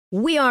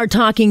We are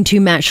talking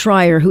to Matt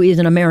Schreier, who is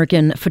an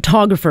American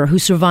photographer who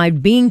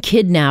survived being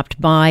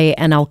kidnapped by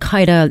an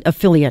al-Qaeda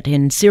affiliate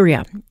in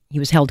Syria. He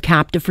was held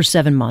captive for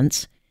 7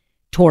 months,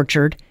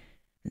 tortured,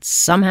 and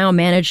somehow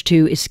managed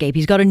to escape.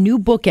 He's got a new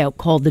book out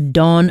called The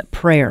Dawn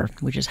Prayer,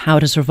 which is how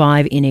to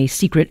survive in a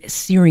secret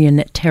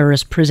Syrian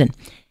terrorist prison.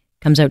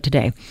 Comes out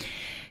today.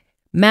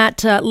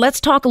 Matt, let's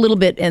talk a little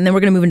bit, and then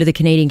we're going to move into the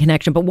Canadian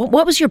connection. But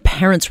what was your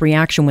parents'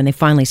 reaction when they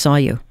finally saw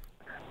you?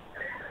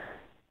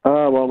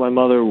 Well, my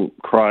mother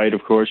cried,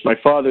 of course. My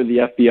father, the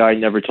FBI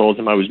never told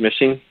him I was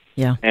missing.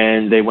 Yeah.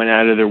 And they went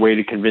out of their way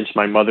to convince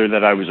my mother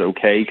that I was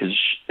okay because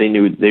they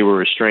knew they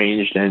were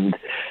estranged and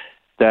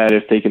that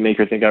if they could make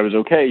her think I was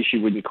okay, she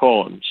wouldn't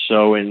call him.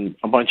 So in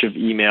a bunch of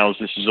emails,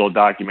 this is all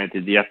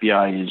documented, the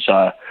FBI is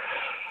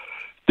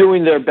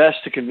doing their best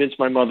to convince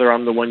my mother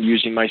I'm the one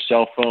using my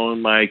cell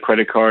phone, my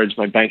credit cards,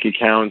 my bank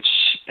accounts,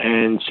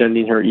 and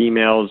sending her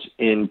emails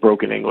in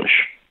broken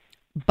English.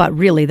 But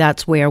really,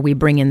 that's where we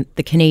bring in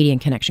the Canadian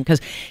connection, because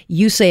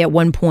you say at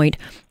one point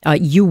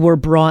you were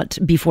brought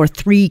before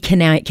 3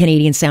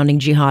 Canadian-sounding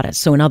jihadists.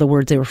 So in other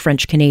words, they were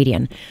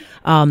French-Canadian.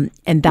 And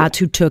that's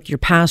who took your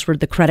password,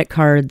 the credit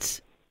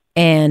cards.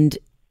 And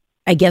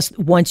I guess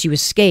once you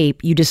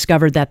escape, you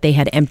discovered that they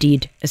had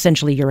emptied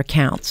essentially your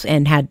accounts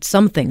and had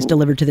some things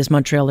delivered to this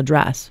Montreal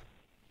address.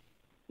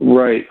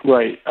 Right.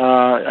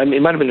 I mean,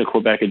 it might have been a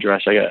Quebec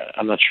address.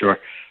 I'm not sure.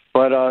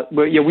 But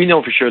yeah, we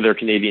know for sure they're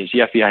Canadians. The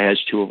FBI has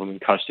 2 of them in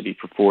custody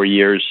for 4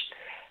 years,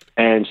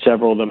 and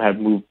several of them have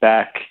moved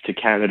back to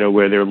Canada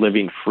where they're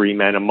living free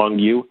men among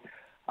you.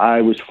 I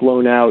was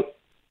flown out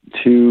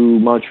to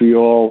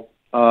Montreal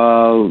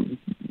the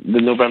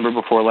November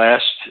before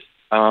last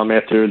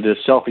after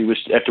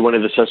one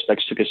of the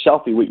suspects took a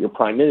selfie with your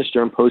prime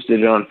minister and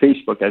posted it on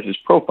Facebook as his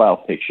profile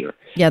picture.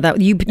 Yeah,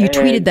 that you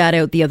tweeted that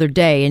out the other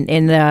day,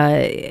 and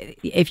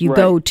if you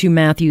go to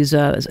Matthew's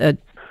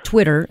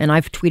Twitter, and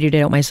I've tweeted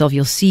it out myself,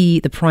 you'll see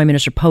the Prime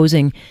Minister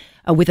posing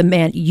with a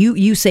man.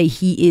 You say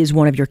he is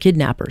one of your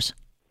kidnappers.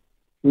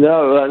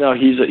 No,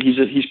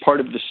 he's part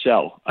of the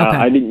cell. Okay.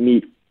 I didn't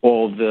meet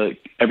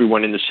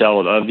everyone in the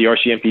cell. The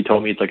RCMP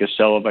told me it's like a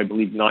cell of, I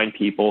believe, 9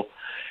 people,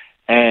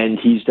 and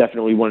he's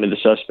definitely one of the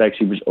suspects.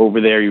 He was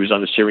over there. He was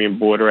on the Syrian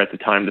border at the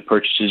time the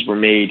purchases were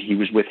made. He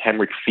was with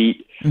Henrik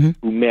Feet, who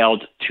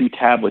mailed 2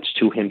 tablets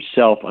to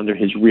himself under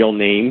his real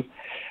name,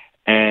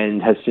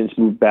 and has since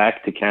moved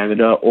back to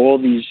Canada.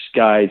 All these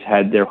guys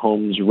had their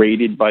homes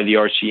raided by the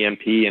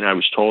RCMP, and I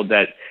was told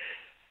that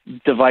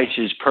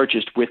devices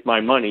purchased with my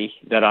money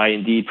that I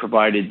indeed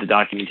provided the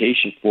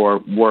documentation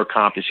for were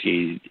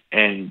confiscated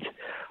and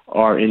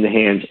are in the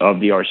hands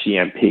of the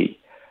RCMP.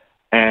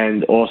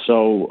 And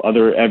also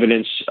other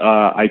evidence,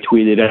 I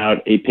tweeted out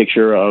a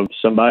picture of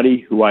somebody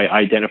who I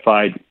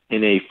identified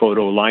in a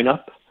photo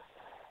lineup.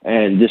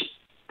 And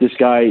this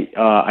guy,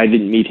 I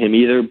didn't meet him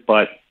either,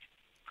 but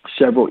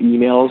several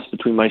emails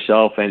between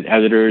myself and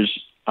editors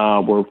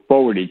were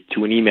forwarded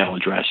to an email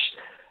address.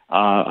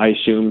 I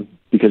assume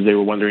because they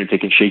were wondering if they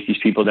can shake these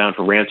people down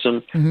for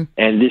ransom.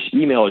 And this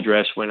email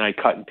address, when I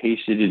cut and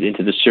pasted it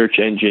into the search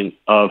engine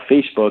of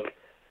Facebook,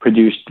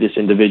 produced this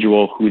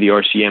individual who the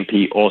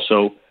RCMP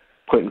also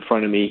put in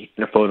front of me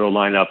in a photo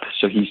lineup.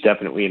 So he's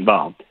definitely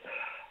involved.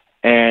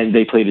 And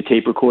they played a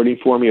tape recording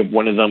for me of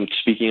one of them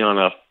speaking on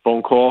a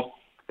phone call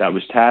that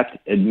was tapped,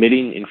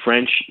 admitting in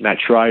French, Matt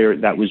Schreier,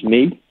 that was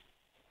me.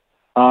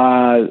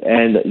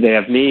 And they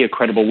have me, a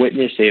credible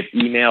witness. They have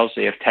emails.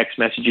 They have text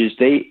messages.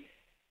 They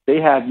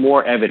have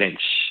more evidence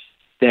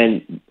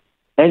than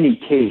any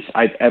case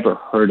I've ever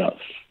heard of.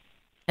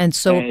 And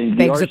so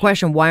begs the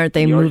question, why aren't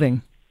they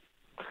moving?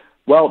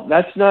 Well,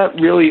 that's not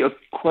really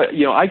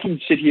I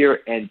can sit here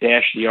and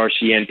bash the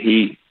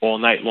RCMP all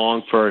night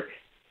long for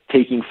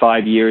taking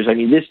 5 years. I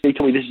mean, they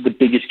told me this is the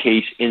biggest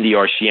case in the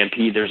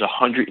RCMP. There's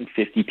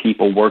 150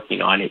 people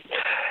working on it.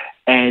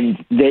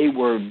 And they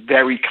were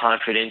very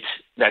confident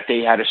that they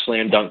had a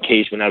slam dunk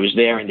case when I was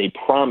there, and they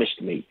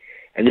promised me,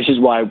 and this is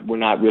why we're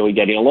not really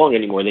getting along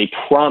anymore. They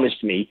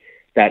promised me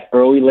that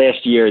early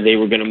last year they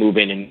were going to move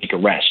in and make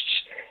arrests.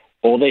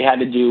 All they had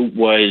to do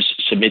was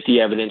submit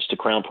the evidence to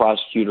Crown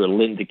Prosecutor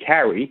Linda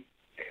Carey,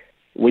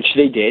 which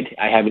they did.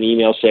 I have an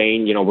email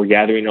saying, we're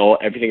gathering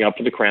everything up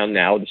for the Crown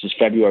now. This is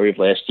February of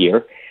last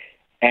year.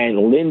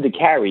 And Linda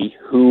Carey,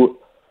 who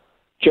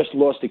just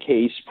lost a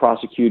case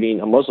prosecuting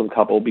a Muslim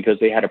couple because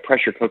they had a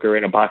pressure cooker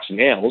and a box of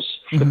nails,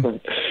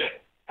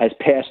 has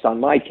passed on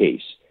my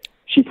case.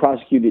 She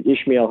prosecuted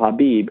Ismail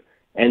Habib,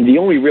 and the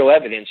only real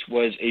evidence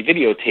was a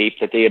videotape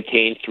that they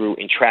obtained through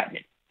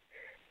entrapment.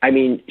 I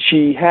mean,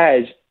 she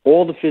has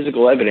all the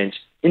physical evidence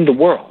in the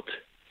world,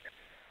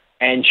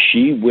 and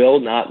she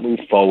will not move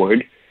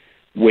forward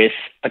with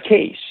a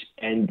case.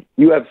 And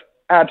you have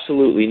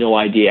absolutely no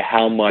idea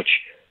how much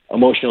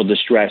emotional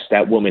distress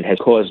that woman has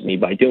caused me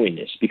by doing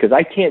this, because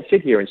I can't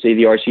sit here and say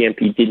the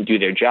RCMP didn't do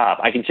their job.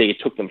 I can say it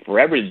took them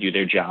forever to do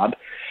their job,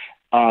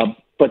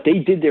 but they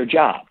did their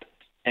job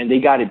and they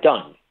got it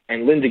done.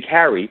 And Linda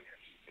Carey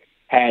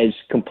has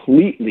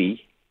completely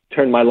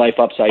turned my life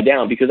upside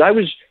down, because I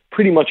was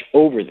pretty much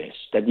over this,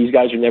 that these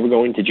guys are never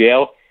going to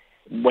jail.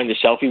 when the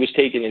selfie was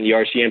taken and the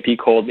RCMP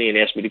called me and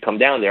asked me to come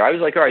down there, I was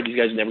like, all right, these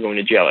guys are never going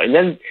to jail. And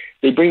then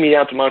they bring me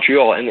down to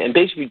Montreal and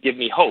basically give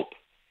me hope.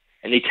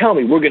 And they tell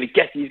me, we're going to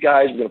get these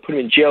guys, we're going to put them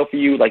in jail for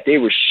you. Like, they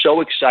were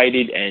so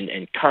excited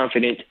and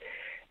confident.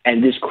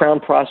 And this Crown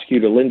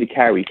prosecutor, Linda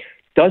Carey,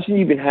 doesn't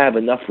even have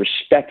enough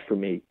respect for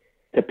me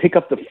to pick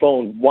up the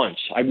phone once.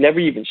 I've never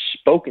even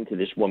spoken to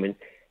this woman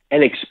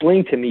and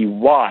explain to me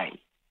why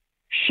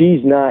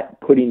she's not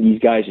putting these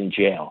guys in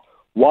jail,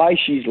 why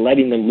she's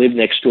letting them live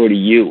next door to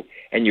you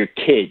and your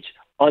kids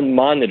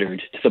unmonitored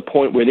to the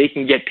point where they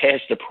can get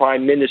past the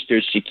prime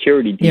minister's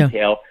security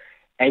detail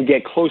and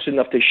get close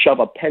enough to shove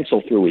a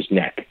pencil through his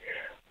neck.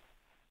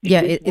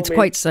 Yeah, it's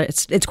quite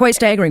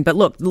staggering. But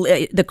look,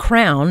 the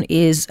Crown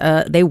is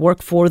they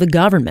work for the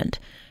government.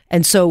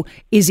 And so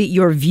is it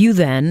your view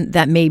then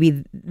that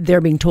maybe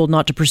they're being told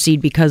not to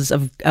proceed because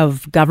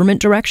of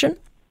government direction?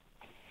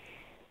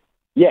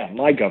 Yeah,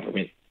 my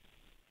government.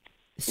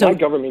 So, my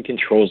government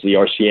controls the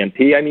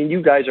RCMP. I mean,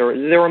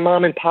 they're a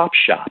mom and pop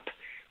shop.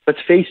 Let's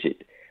face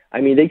it. I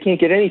mean, they can't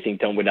get anything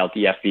done without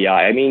the FBI.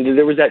 I mean,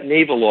 there was that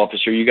naval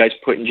officer you guys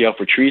put in jail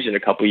for treason a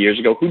couple of years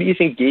ago. Who do you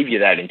think gave you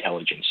that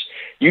intelligence?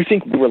 You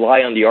think we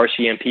rely on the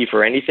RCMP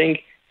for anything?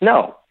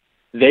 No,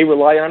 they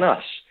rely on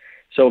us.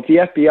 So if the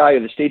FBI or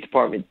the State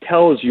Department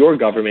tells your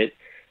government,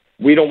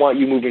 we don't want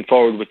you moving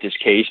forward with this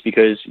case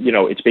because,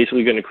 it's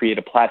basically going to create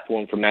a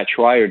platform for Matt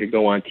Schreier to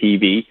go on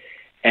TV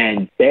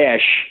and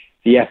bash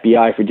the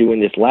FBI for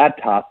doing this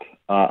laptop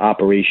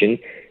operation,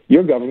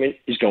 your government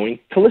is going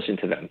to listen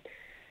to them.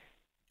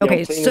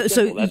 Okay, so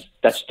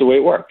that's the way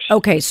it works.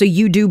 Okay, so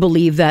you do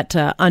believe that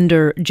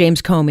under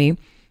James Comey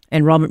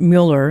and Robert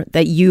Mueller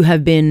that you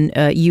have been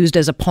used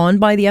as a pawn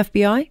by the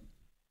FBI?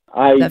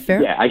 Is that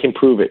fair? Yeah, I can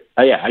prove it.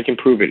 I can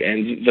prove it.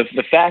 And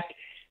the fact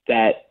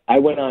that I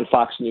went on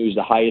Fox News,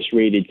 the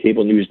highest-rated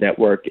cable news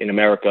network in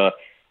America,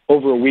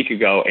 over a week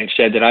ago, and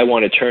said that I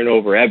want to turn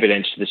over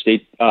evidence to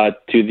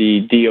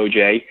the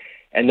DOJ,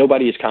 and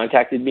nobody has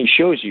contacted me,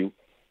 shows you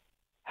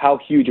how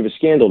huge of a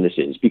scandal this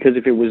is. Because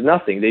if it was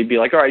nothing, they'd be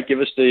like, all right,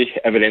 give us the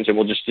evidence and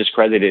we'll just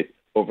discredit it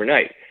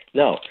overnight.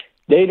 No,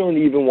 they won't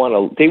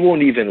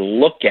even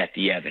look at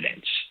the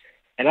evidence.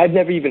 And I've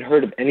never even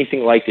heard of anything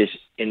like this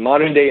in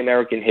modern day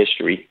American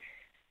history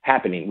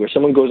happening, where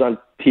someone goes on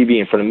TV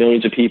in front of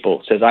millions of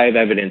people, says, I have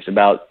evidence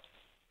about,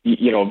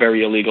 a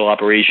very illegal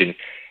operation.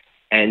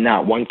 And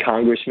not one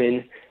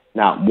congressman,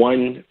 not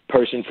one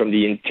person from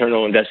the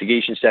internal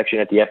investigation section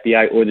at the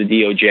FBI or the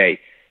DOJ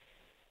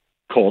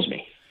calls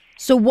me.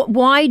 So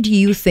why do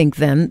you think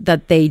then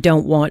that they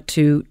don't want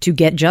to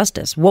get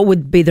justice? What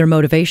would be their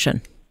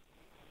motivation?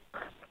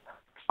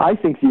 I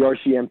think the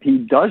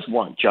RCMP does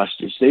want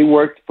justice. They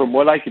worked, from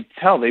what I could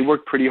tell, they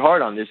worked pretty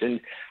hard on this. And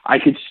I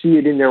could see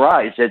it in their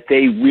eyes that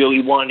they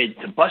really wanted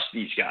to bust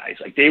these guys.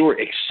 Like, they were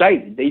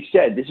excited. They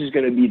said, this is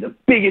going to be the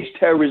biggest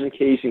terrorism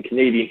case in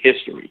Canadian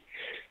history.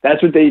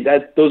 Those are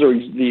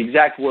the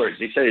exact words.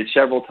 They said it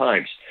several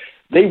times.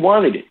 They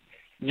wanted it.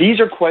 These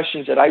are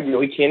questions that I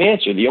really can't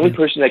answer. The only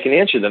person that can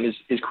answer them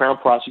is Crown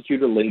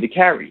Prosecutor Linda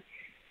Carey.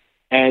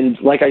 And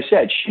like I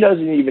said, she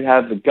doesn't even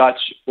have the guts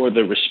or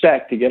the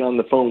respect to get on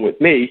the phone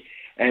with me.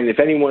 And if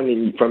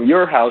anyone from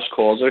your house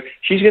calls her,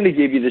 she's going to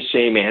give you the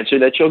same answer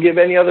that she'll give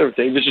any other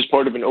thing. This is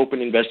part of an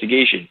open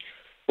investigation.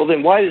 Well,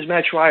 then why does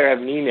Matt Schreier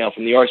have an email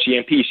from the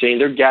RCMP saying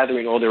they're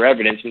gathering all their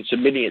evidence and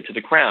submitting it to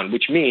the Crown,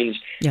 which means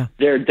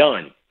they're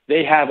done.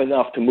 They have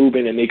enough to move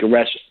in and make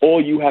arrests.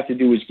 All you have to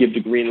do is give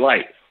the green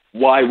light.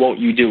 Why won't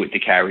you do it,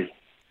 DeCarey?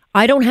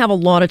 I don't have a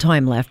lot of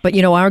time left, but,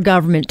 our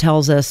government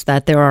tells us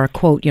that there are,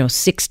 quote,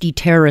 60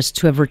 terrorists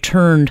who have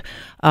returned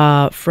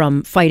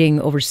from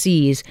fighting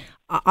overseas.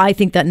 I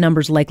think that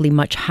number's likely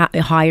much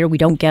higher. We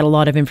don't get a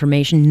lot of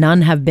information.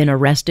 None have been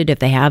arrested. If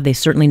they have, they've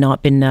certainly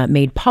not been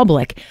made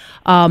public.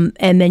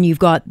 And then you've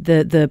got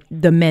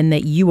the men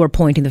that you are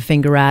pointing the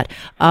finger at.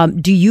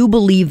 Do you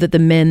believe that the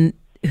men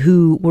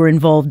who were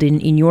involved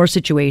in your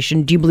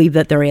situation, do you believe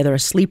that they're either a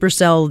sleeper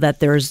cell, that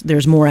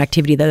there's more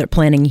activity that they're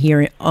planning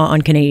here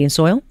on Canadian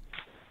soil?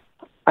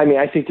 I mean,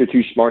 I think they're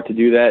too smart to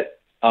do that.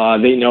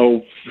 They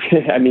know,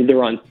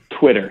 they're on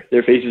Twitter.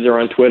 Their faces are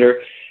on Twitter.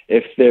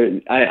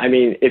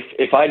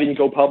 If I didn't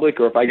go public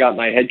or if I got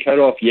my head cut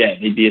off,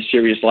 they'd be a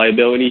serious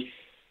liability.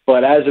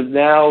 But as of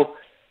now,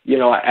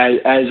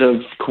 as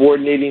of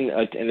coordinating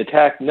an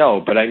attack,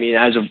 no. But I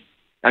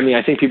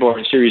think people are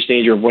in serious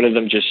danger of one of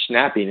them just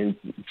snapping and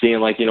being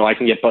like, I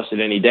can get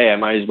busted any day. I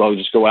might as well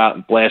just go out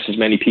and blast as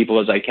many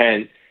people as I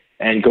can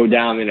and go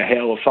down in a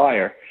hail of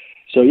fire.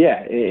 So,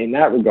 in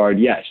that regard,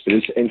 yes. But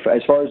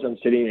as far as them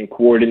sitting and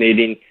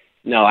coordinating,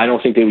 no, I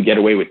don't think they would get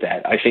away with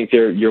that. I think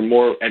you're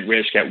more at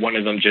risk at one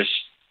of them just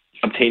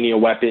obtaining a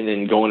weapon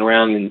and going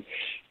around and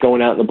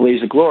going out in a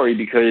blaze of glory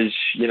because,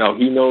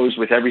 he knows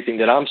with everything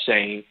that I'm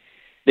saying,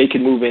 they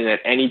can move in at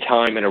any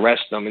time and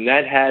arrest them. And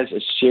that has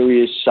a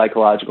serious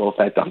psychological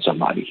effect on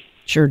somebody.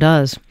 Sure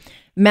does.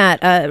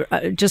 Matt,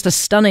 just a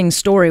stunning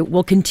story.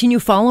 We'll continue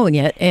following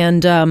it.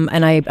 And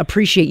I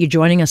appreciate you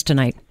joining us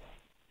tonight.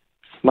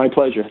 My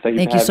pleasure.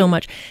 Thank you so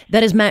much.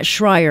 That is Matt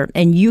Schreier,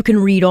 and you can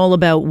read all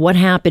about what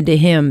happened to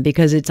him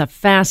because it's a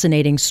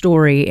fascinating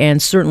story,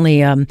 and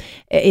certainly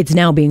it's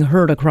now being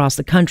heard across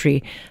the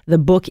country. The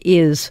book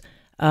is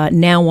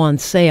now on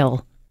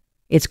sale.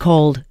 It's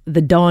called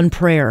The Dawn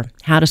Prayer,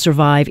 How to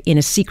Survive in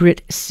a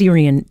Secret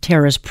Syrian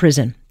Terrorist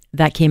Prison.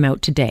 That came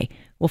out today.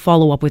 We'll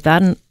follow up with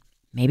that, and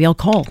maybe I'll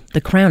call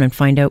the Crown and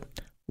find out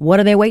what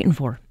are they waiting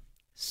for.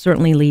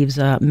 Certainly leaves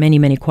many,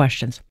 many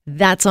questions.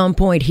 That's On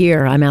Point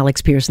here. I'm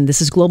Alex Pearson.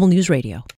 This is Global News Radio.